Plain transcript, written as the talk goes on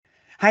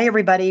Hi,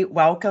 everybody.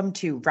 Welcome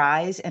to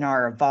Rise in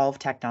our Evolve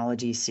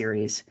Technology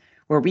series,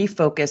 where we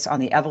focus on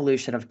the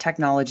evolution of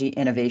technology,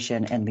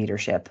 innovation, and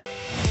leadership.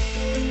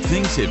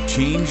 Things have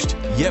changed,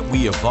 yet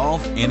we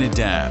evolve and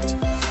adapt.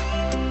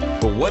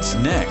 But what's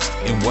next,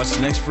 and what's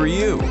next for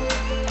you?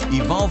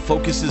 Evolve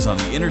focuses on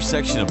the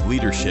intersection of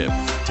leadership,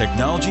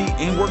 technology,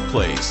 and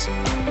workplace.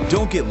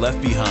 Don't get left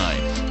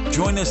behind.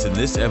 Join us in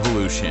this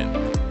evolution.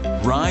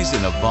 Rise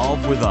and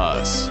evolve with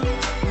us.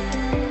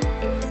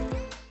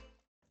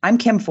 I'm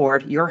Kim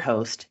Ford, your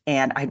host,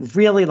 and I'd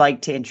really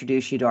like to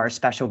introduce you to our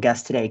special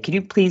guest today. Can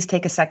you please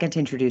take a second to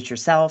introduce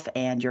yourself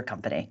and your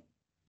company?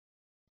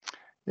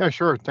 Yeah,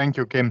 sure. Thank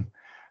you, Kim.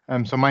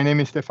 So my name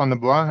is Stefan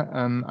Debois.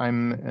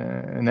 I'm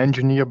an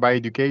engineer by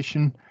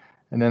education.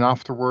 And then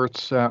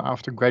afterwards,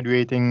 after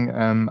graduating,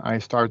 I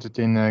started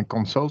in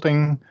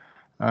consulting.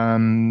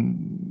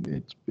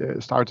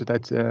 It started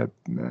at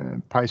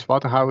Price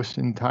Waterhouse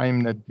in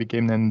time, that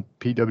became then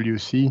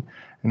PwC,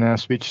 and then I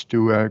switched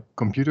to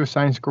Computer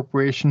Science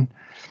Corporation.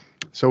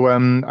 So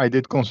I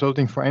did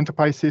consulting for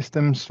enterprise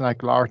systems,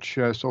 like large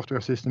software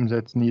systems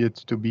that needed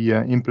to be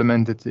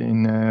implemented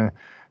in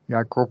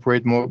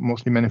corporate,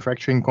 mostly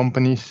manufacturing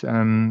companies.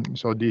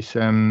 So these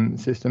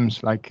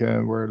systems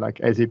were like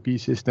SAP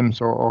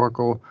systems or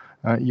Oracle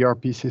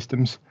ERP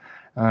systems.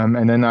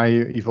 And then I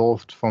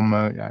evolved from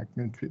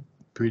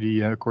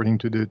pretty according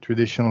to the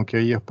traditional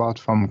career path,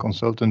 from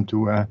consultant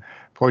to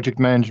project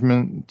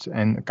management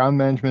and account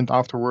management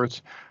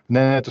afterwards. And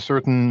then at a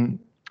certain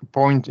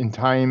point in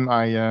time,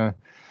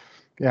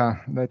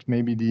 that's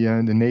maybe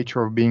the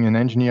nature of being an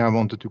engineer. I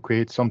wanted to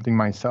create something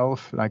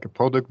myself, like a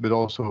product, but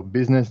also a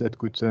business that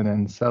could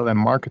then sell and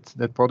market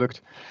that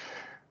product.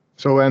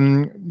 So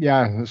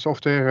the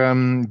software,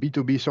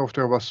 B2B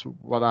software was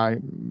what I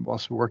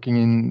was working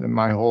in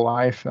my whole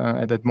life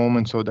at that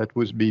moment. So that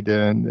would be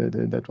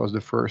that was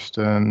the first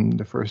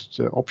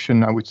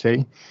option, I would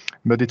say.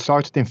 But it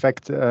started, in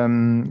fact,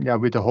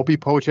 with a hobby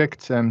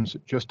project. So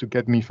just to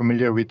get me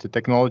familiar with the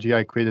technology,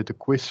 I created a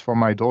quiz for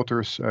my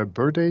daughter's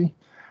birthday.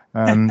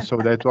 So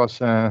that was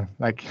the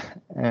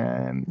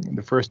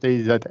first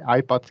day that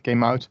iPad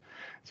came out.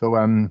 So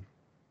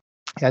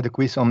the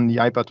quiz on the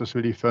iPad was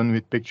really fun,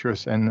 with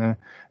pictures and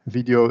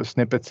video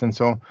snippets and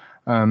so.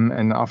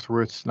 And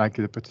afterwards,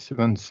 the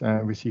participants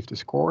received a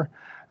score.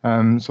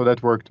 So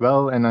that worked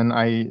well. And then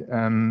I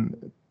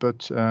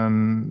put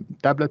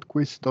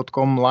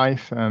tabletquiz.com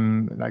live,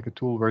 like a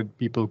tool where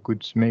people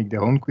could make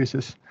their own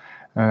quizzes.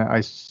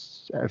 I've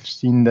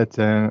seen that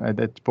at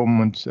that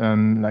moment,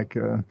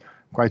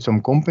 quite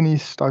some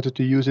companies started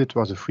to use it. It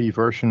was a free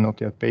version, not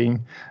yet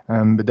paying.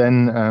 But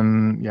then,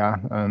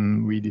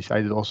 we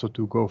decided also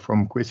to go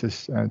from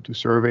quizzes to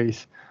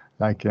surveys.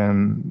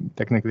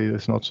 Technically,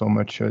 there's not so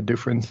much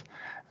difference.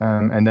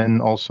 And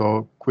then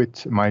also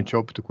quit my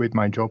job,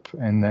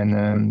 and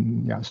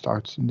then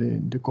start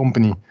the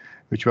company,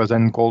 which was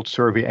then called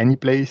Survey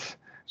Anyplace.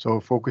 So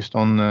focused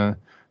on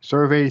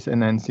surveys.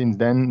 And then since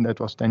then, that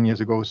was 10 years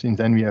ago, since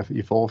then we have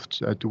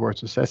evolved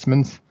towards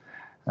assessments.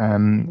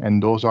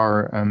 And those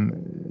are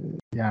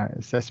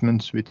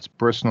assessments with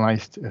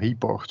personalized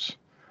reports.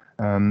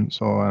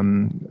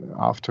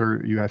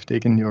 After you have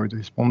taken, the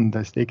respondent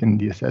has taken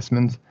the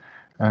assessment,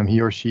 he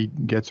or she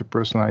gets a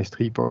personalized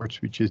report,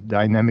 which is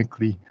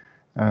dynamically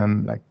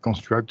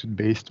constructed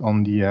based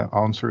on the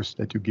answers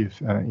that you give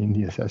in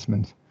the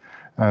assessment.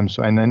 And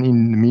then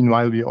in the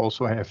meanwhile, we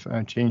also have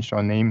changed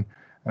our name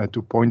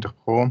to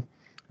Pointerpro,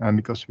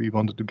 because we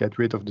wanted to get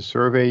rid of the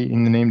survey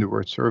in the name, the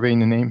word survey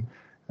in the name.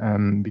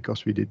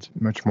 Because we did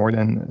much more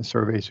than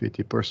surveys with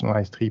the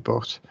personalized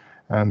reports.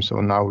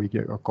 So now we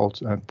are called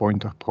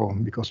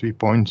Pointerpro, because we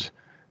point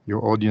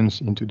your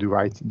audience into the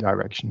right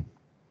direction.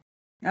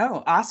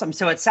 Oh, awesome.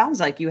 So it sounds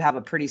like you have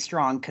a pretty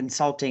strong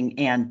consulting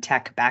and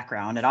tech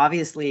background, and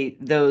obviously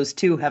those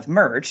two have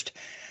merged.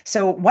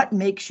 So what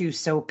makes you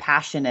so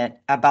passionate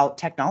about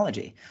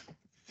technology?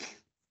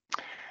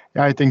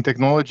 Yeah, I think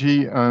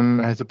technology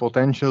has the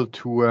potential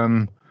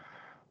to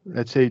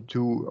let's say,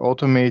 to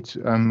automate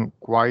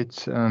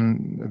quite a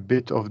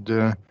bit of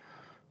the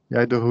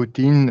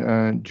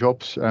routine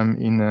jobs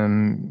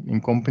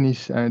in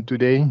companies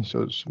today.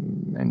 So,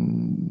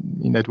 and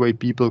in that way,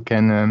 people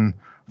can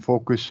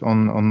focus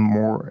on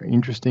more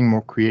interesting,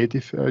 more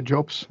creative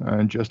jobs,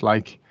 just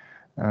like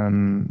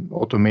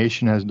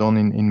automation has done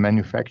in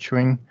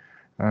manufacturing.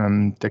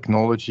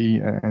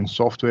 Technology and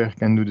software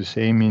can do the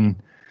same in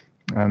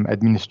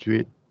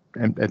administrative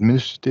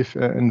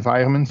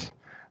environments.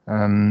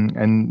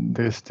 And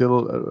there's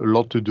still a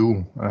lot to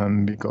do,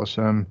 because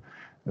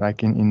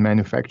like in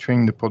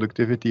manufacturing, the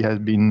productivity has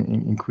been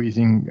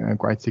increasing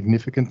quite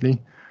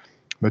significantly.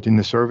 But in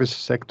the service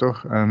sector,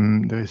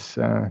 there is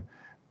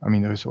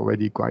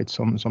already quite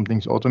some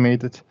things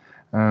automated,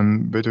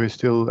 but there is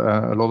still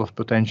a lot of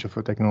potential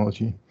for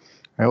technology.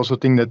 I also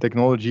think that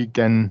technology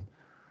can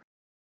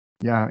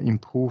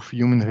improve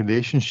human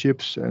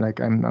relationships.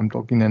 I'm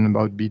talking then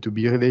about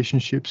B2B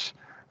relationships.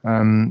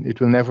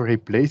 It will never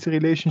replace a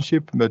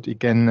relationship, but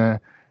it can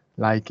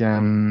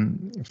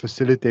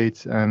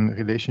facilitate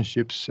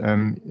relationships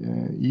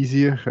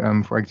easier.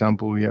 For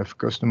example, we have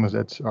customers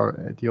that are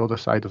at the other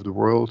side of the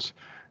world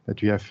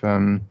that we have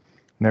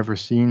never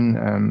seen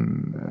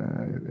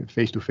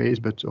face to face,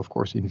 but of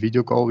course in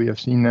video call we have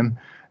seen them.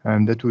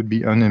 That would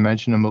be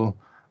unimaginable,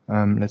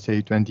 let's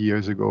say 20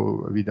 years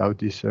ago, without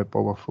these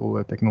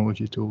powerful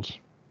technology tools.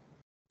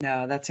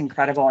 No, that's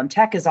incredible. And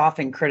tech is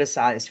often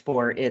criticized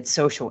for its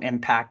social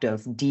impact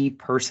of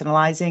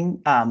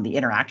depersonalizing the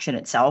interaction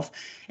itself.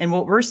 And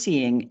what we're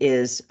seeing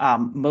is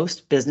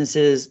most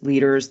businesses,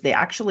 leaders, they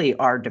actually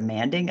are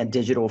demanding a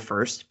digital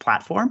first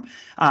platform.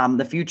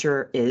 The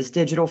future is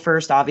digital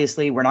first.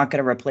 Obviously, we're not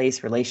going to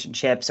replace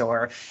relationships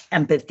or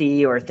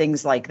empathy or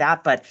things like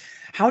that. But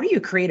how do you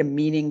create a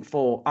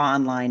meaningful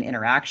online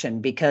interaction?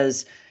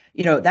 Because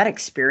that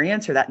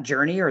experience or that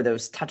journey or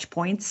those touch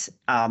points,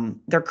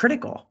 they're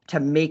critical to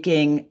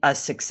making a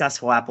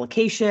successful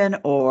application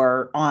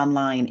or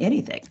online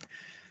anything.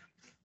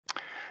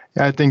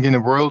 Yeah, I think in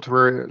a world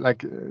where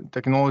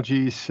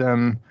technologies,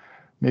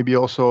 maybe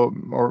also,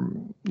 or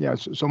yeah,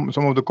 some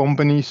of the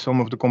companies,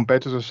 some of the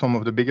competitors, some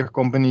of the bigger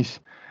companies,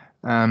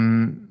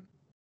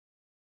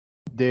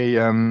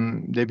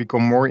 they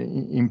become more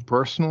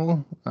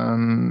impersonal,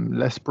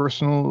 less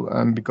personal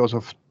because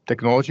of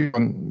technology,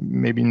 and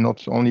maybe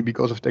not only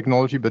because of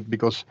technology, but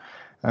because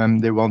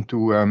they want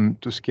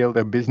to scale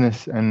their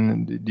business,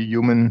 and the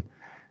human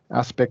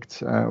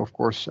aspect, of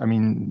course, I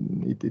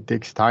mean, it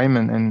takes time,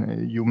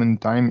 and human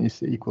time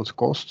equals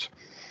cost.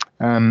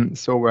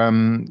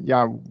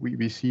 Yeah,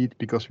 we see it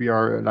because we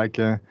are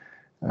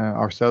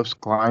ourselves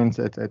clients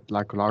at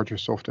larger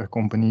software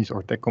companies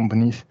or tech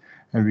companies,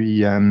 and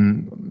we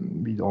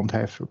don't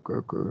have a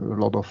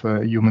lot of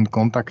human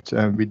contact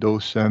with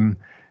those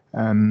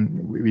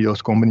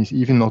companies,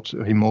 even not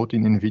remote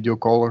in video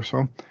call or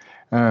so.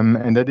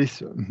 And that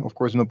is, of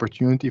course, an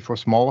opportunity for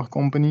smaller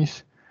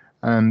companies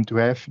to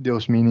have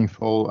those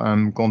meaningful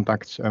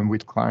contacts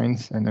with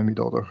clients and with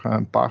other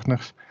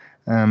partners.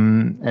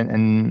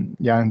 And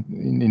yeah,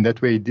 in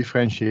that way,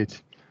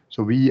 differentiate.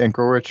 So we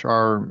encourage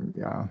our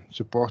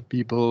support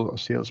people,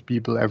 sales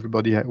people,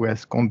 everybody who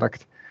has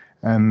contact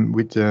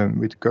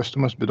with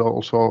customers, but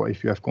also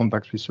if you have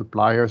contacts with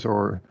suppliers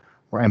or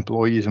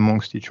employees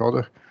amongst each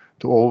other,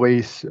 to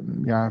always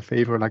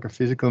favor a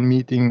physical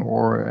meeting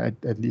or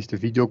at least a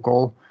video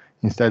call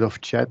instead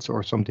of chats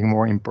or something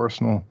more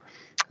impersonal.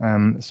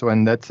 And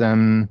that's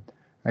I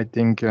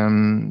think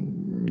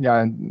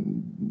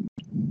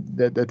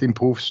that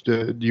improves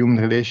the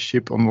human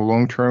relationship on the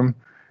long term.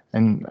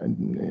 And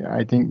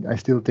I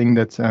still think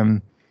that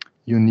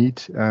you need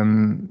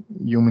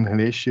human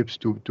relationships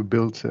to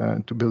build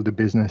a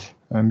business,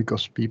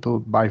 because people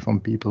buy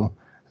from people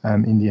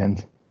in the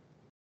end.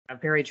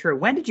 Very true.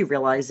 When did you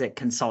realize that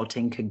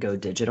consulting could go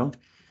digital?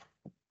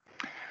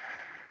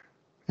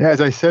 Yeah,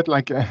 as I said,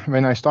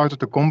 when I started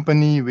the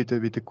company with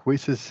the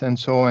quizzes and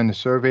so and the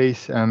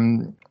surveys,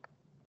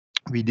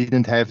 we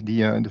didn't have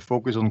the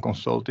focus on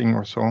consulting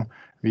or so.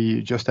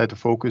 We just had to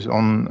focus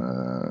on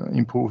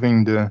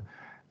improving the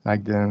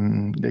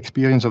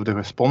experience of the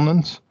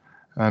respondents,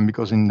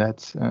 because in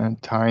that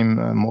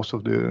time most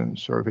of the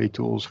survey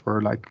tools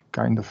were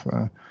kind of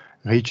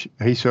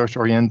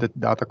research-oriented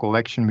data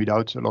collection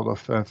without a lot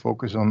of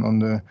focus on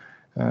the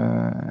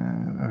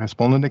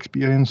respondent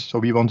experience. So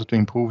we wanted to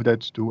improve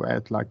that, to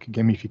add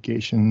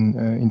gamification,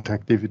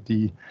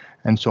 interactivity,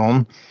 and so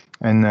on.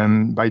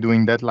 And by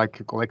doing that,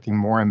 collecting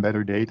more and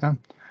better data.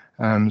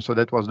 So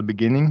that was the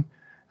beginning.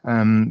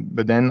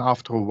 But then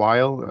after a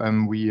while,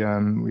 we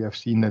have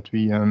seen that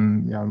we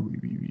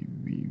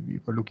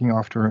were looking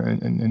after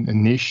a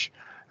niche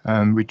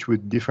which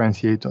would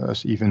differentiate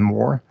us even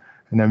more.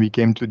 And then we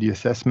came to the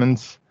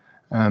assessments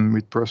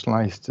with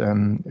personalized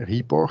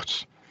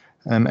reports.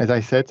 As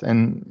I said,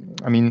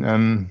 and I mean,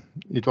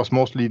 it was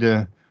mostly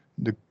the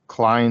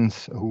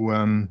clients who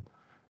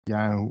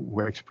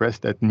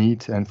expressed that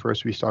need. And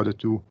first we started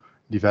to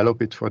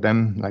develop it for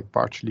them,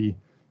 partially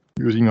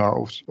using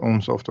our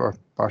own software,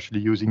 partially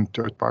using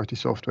third-party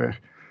software.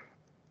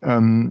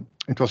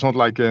 It was not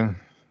a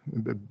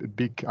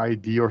big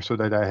idea or so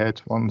that I had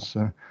once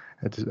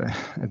at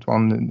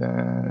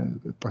one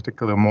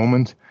particular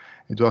moment.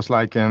 It was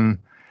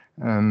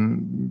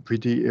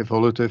pretty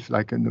evolutive.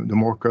 The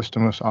more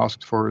customers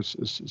asked for a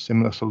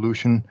similar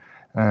solution,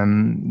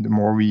 the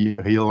more we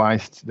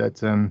realized that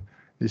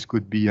this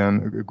could be a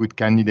good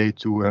candidate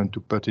to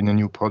put in a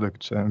new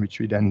product, which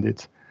we then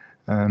did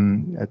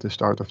at the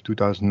start of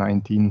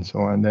 2019.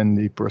 And then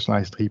the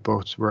personalized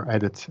reports were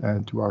added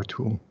to our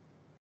tool.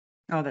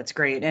 Oh, that's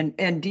great.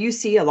 And do you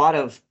see a lot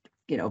of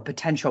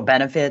potential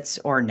benefits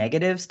or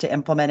negatives to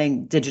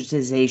implementing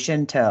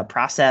digitization to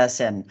process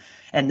and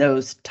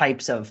those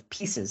types of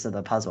pieces of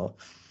the puzzle?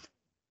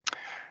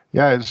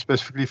 Yeah,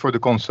 specifically for the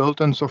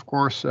consultants, of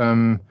course,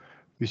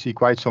 we see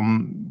quite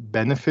some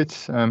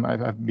benefits.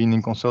 I've been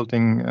in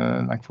consulting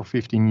for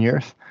 15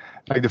 years.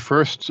 The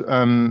first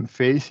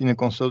phase in a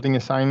consulting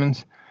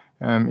assignment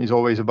is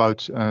always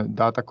about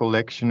data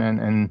collection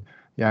and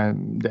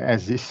the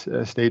as-is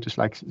status,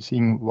 like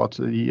seeing what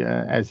the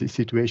as-is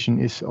situation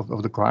is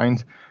of the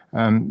client.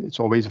 It's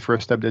always the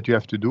first step that you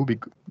have to do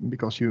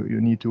because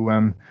you need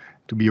to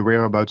be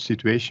aware about the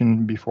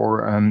situation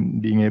before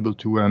being able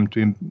to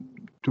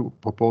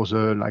propose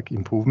like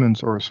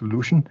improvements or a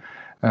solution.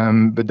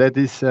 But that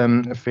is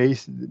a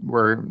phase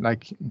where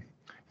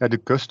the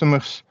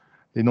customers,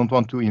 they don't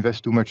want to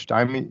invest too much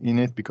time in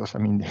it because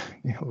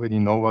they already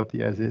know what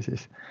the as-is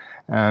is,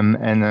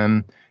 and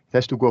it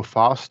has to go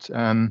fast.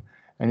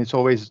 And it's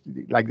always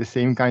like the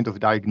same kind of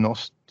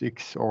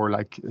diagnostics or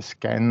like a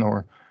scan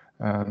or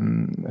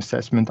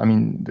assessment.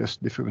 There's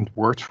different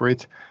words for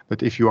it,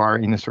 but if you are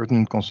in a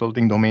certain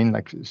consulting domain,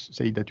 like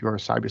say that you are a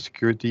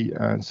cybersecurity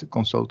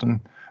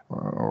consultant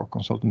or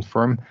consultant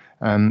firm,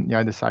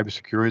 the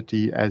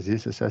cybersecurity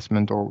as-is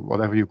assessment or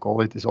whatever you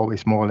call it is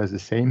always more or less the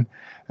same.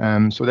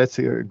 So that's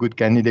a good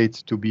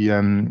candidate to be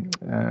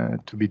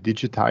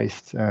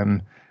digitized.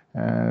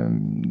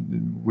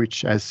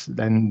 Which has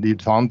then the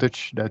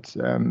advantage that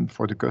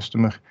for the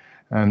customer,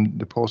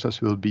 the process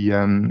will be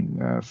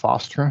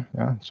faster.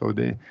 So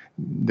the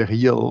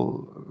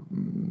real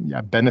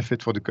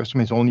benefit for the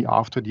customer is only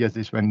after the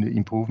as-is, when the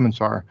improvements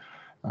are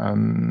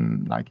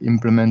like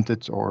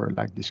implemented or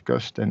like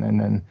discussed, and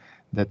then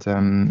that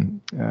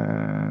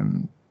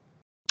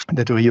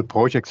that the real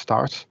project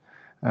starts.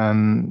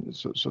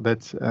 So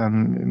that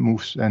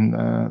moves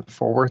then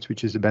forward,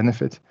 which is a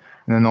benefit.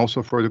 And then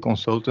also for the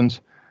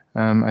consultants,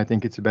 I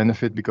think it's a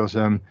benefit because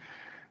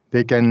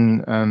they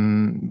can,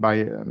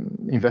 by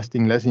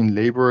investing less in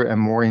labor and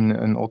more in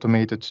an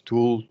automated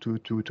tool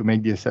to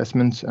make the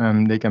assessments,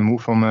 they can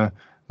move from a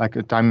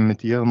time and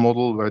material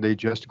model where they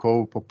just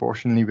go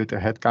proportionally with their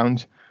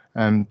headcount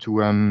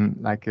to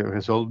like a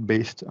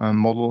result-based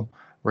model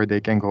where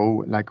they can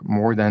go like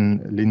more than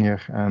linear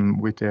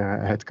with their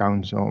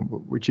headcount. So,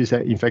 which is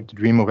in fact the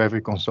dream of every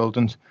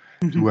consultant,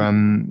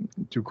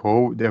 to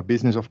grow their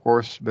business, of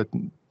course, but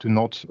to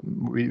not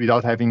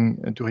without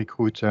having to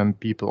recruit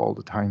people all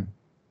the time.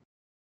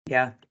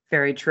 Yeah,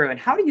 very true. And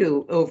how do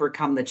you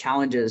overcome the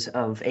challenges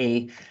of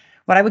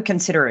what I would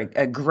consider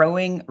a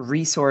growing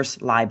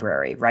resource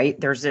library, right?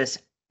 There's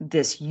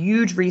this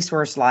huge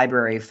resource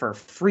library for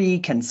free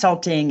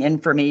consulting,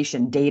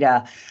 information,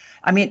 data.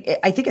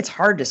 I think it's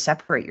hard to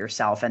separate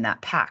yourself in that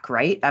pack,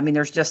 right?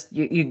 There's just,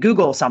 you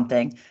Google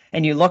something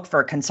and you look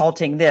for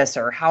consulting this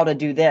or how to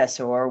do this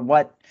or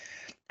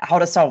how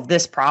to solve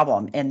this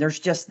problem. And there's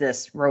just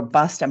this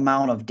robust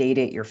amount of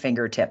data at your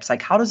fingertips.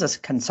 Like, how does a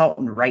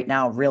consultant right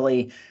now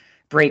really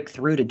break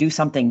through to do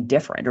something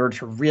different or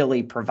to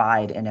really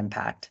provide an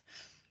impact?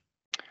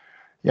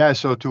 Yeah,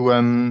 so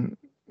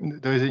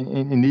there is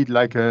indeed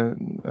like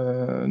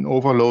an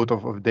overload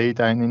of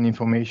data and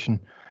information.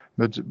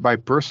 But by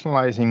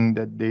personalizing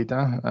that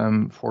data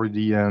for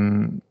the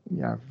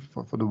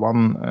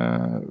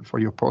for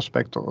your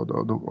prospect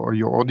or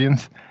your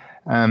audience,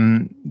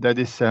 that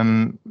is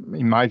in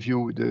my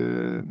view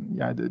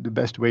the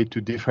best way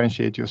to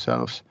differentiate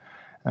yourselves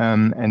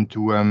and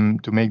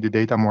to make the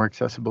data more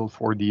accessible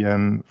for the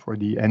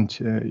end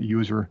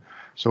user.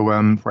 So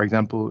for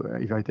example,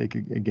 if I take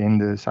again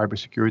the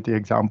cybersecurity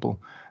example.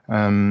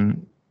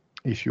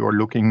 If you are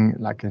looking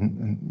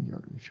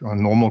if you're a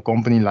normal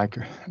company like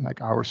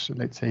ours,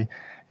 let's say,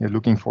 you're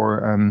looking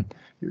for,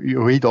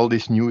 you read all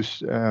these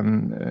news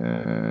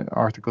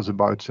articles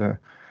about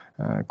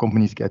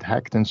companies get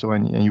hacked and so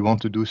on, and you want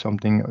to do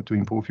something to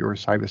improve your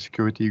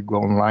cybersecurity, you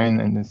go online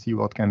and then see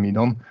what can be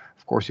done.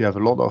 Of course, you have a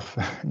lot of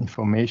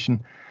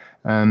information,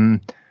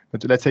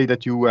 but let's say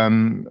that you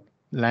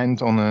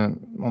land on a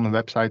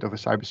website of a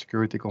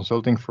cybersecurity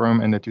consulting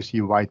firm and that you see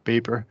a white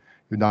paper.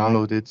 You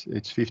download it,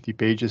 it's 50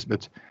 pages,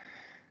 but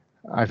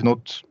I've no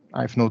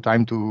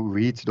time to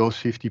read those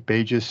 50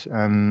 pages.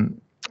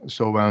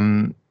 So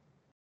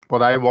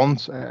what I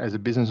want as a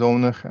business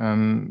owner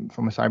from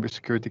a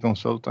cybersecurity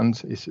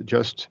consultant is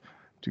just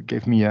to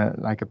give me a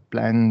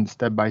plan,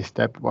 step by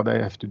step, what I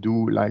have to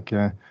do,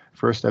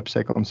 first step,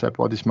 second step,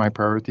 what is my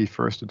priority,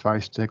 first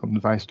advice, second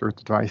advice, third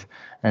advice,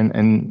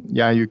 and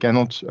you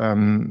cannot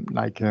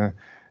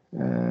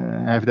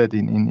have that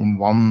in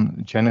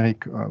one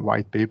generic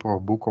white paper or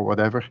book or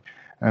whatever.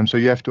 So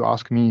you have to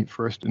ask me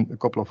first a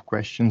couple of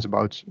questions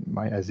about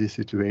my as-is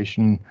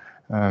situation,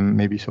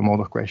 maybe some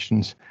other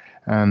questions,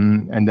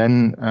 and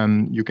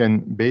then you can,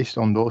 based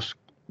on the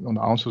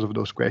answers of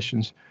those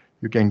questions,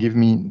 you can give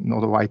me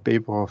not a white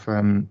paper of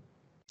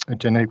a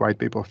generic white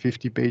paper of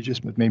 50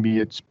 pages, but maybe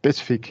a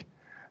specific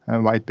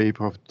white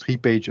paper of 3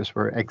 pages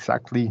where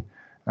exactly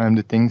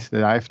the things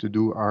that I have to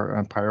do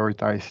are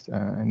prioritized,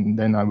 and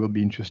then I will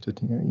be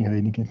interested in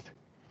reading it.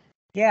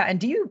 Yeah, and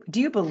do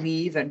you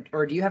believe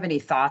or do you have any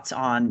thoughts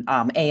on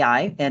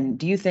AI? And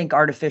do you think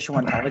artificial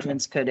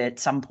intelligence could at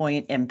some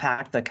point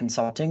impact the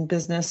consulting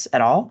business at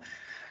all?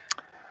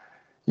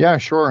 Yeah,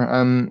 sure.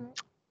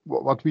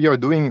 What we are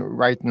doing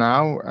right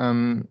now,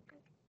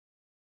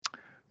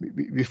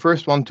 we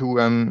first want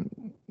to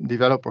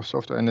develop our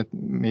software, and it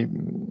may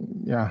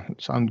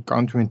sound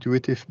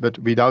counterintuitive, but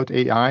without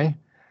AI,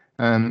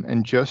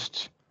 and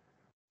just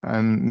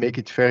make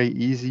it very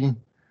easy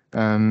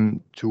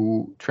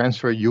to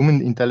transfer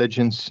human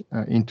intelligence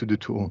into the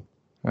tool.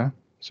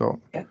 So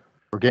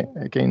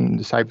again,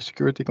 the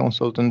cybersecurity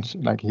consultant,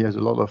 like he has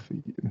a lot of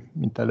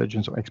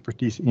intelligence or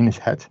expertise in his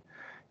head,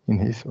 in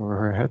his or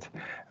her head,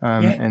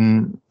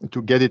 and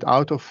to get it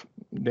out of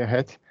their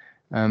head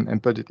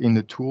and put it in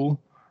the tool.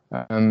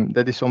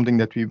 That is something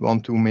that we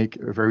want to make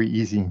very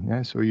easy.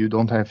 So you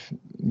don't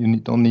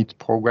need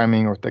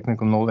programming or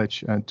technical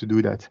knowledge to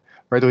do that,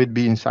 whether it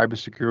be in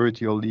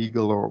cybersecurity or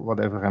legal or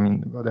whatever. I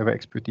mean, whatever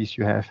expertise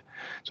you have,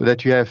 so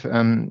that you have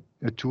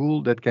a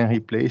tool that can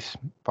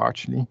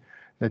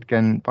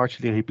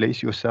partially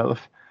replace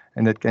yourself,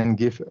 and that can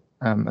give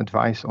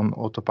advice on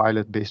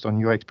autopilot based on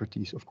your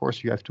expertise. Of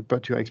course, you have to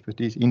put your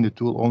expertise in the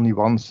tool only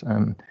once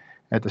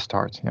at the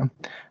start.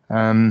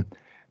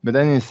 But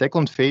then in the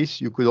second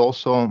phase, you could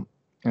also,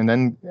 and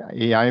then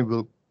AI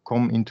will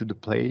come into the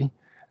play.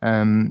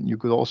 You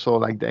could also,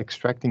 like the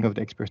extracting of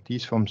the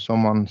expertise from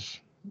someone's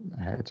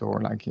head, or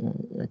like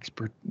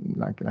expert,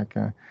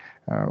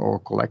 or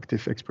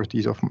collective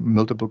expertise of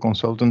multiple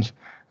consultants,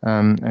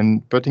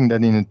 and putting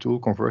that in a tool,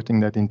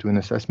 converting that into an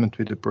assessment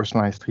with a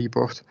personalized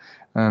report,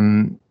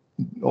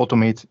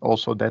 automate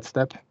also that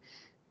step,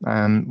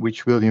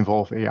 which will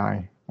involve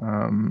AI.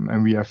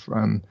 And we have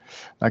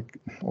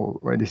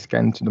already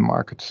scanned the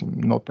market,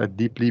 not that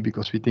deeply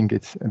because we think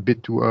it's a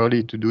bit too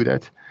early to do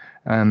that.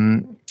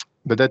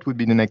 But that would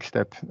be the next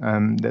step.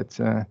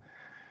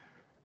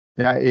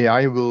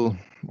 AI will,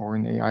 or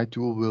an AI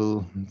tool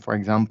will, for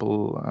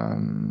example,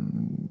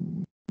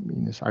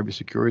 in a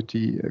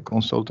cybersecurity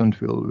consultant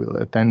will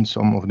attend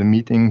some of the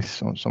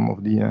meetings,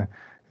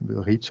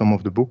 will read some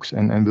of the books,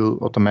 and will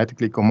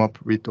automatically come up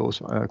with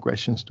those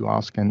questions to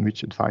ask and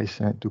which advice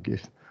to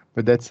give.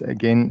 But that's,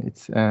 again,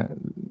 it's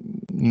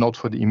not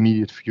for the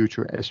immediate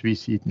future as we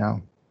see it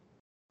now.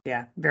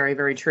 Yeah, very,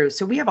 very true.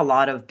 So we have a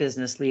lot of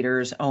business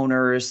leaders,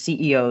 owners,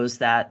 CEOs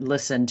that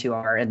listen to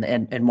our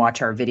and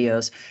watch our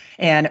videos.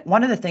 And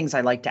one of the things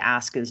I like to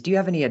ask is, do you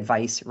have any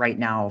advice right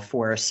now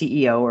for a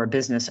CEO or a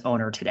business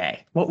owner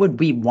today? What would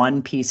be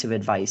one piece of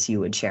advice you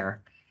would share?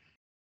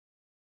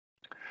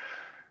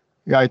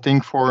 Yeah, I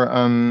think for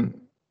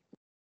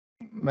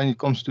when it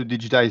comes to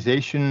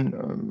digitization,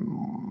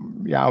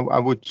 I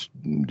would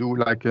do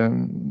like a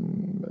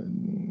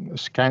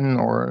scan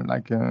or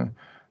like a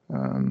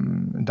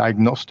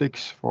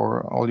diagnostics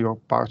for all your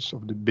parts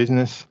of the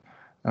business,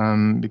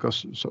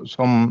 because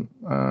some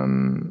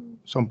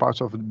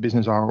parts of the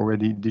business are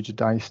already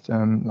digitized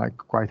like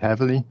quite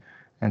heavily,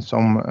 and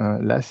some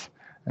less.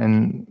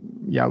 And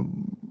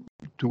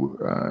to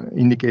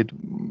indicate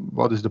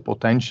what is the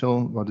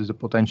potential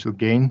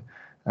gain,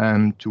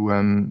 to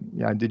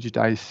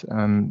digitize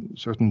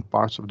certain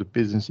parts of the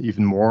business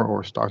even more,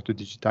 or start to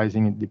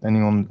digitizing it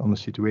depending on the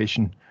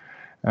situation.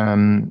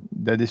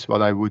 That is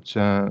what I would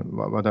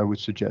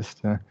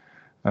suggest.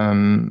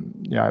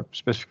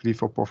 Specifically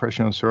for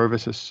professional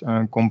services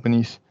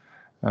companies,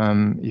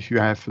 if you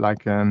have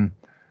like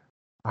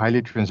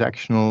highly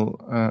transactional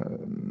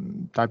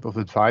type of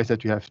advice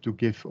that you have to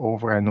give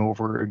over and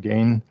over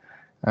again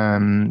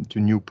to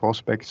new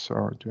prospects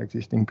or to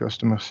existing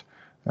customers,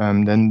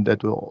 then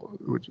that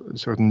would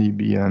certainly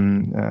be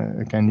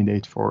a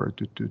candidate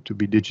to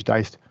be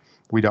digitized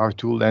with our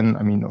tool. Then,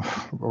 I mean,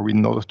 or with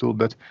another tool,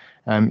 but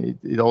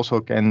it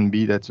also can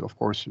be that, of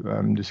course,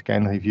 the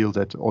scan reveals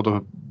that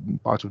other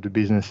parts of the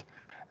business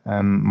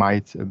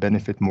might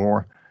benefit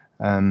more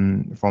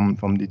from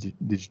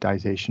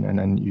digitization, and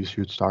then you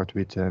should start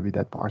with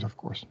that part, of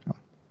course.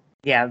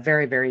 Yeah,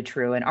 very, very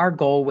true. And our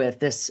goal with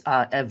this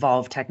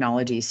Evolve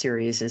Technology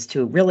series is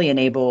to really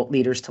enable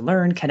leaders to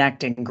learn,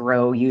 connect, and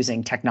grow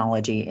using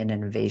technology and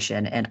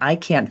innovation. And I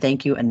can't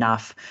thank you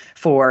enough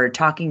for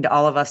talking to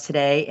all of us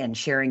today and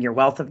sharing your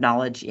wealth of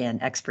knowledge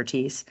and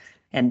expertise.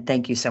 And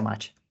thank you so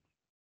much.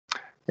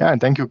 Yeah,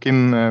 and thank you,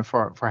 Kim,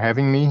 for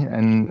having me.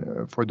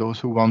 And for those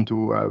who want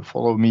to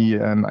follow me,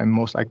 I'm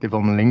most active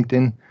on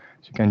LinkedIn.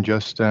 So you can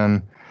just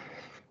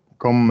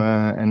come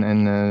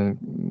and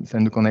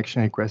send a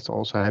connection request.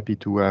 Also happy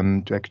to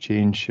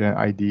exchange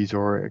ideas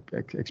or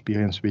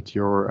experience with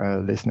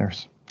your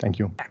listeners. Thank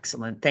you.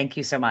 Excellent. Thank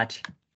you so much.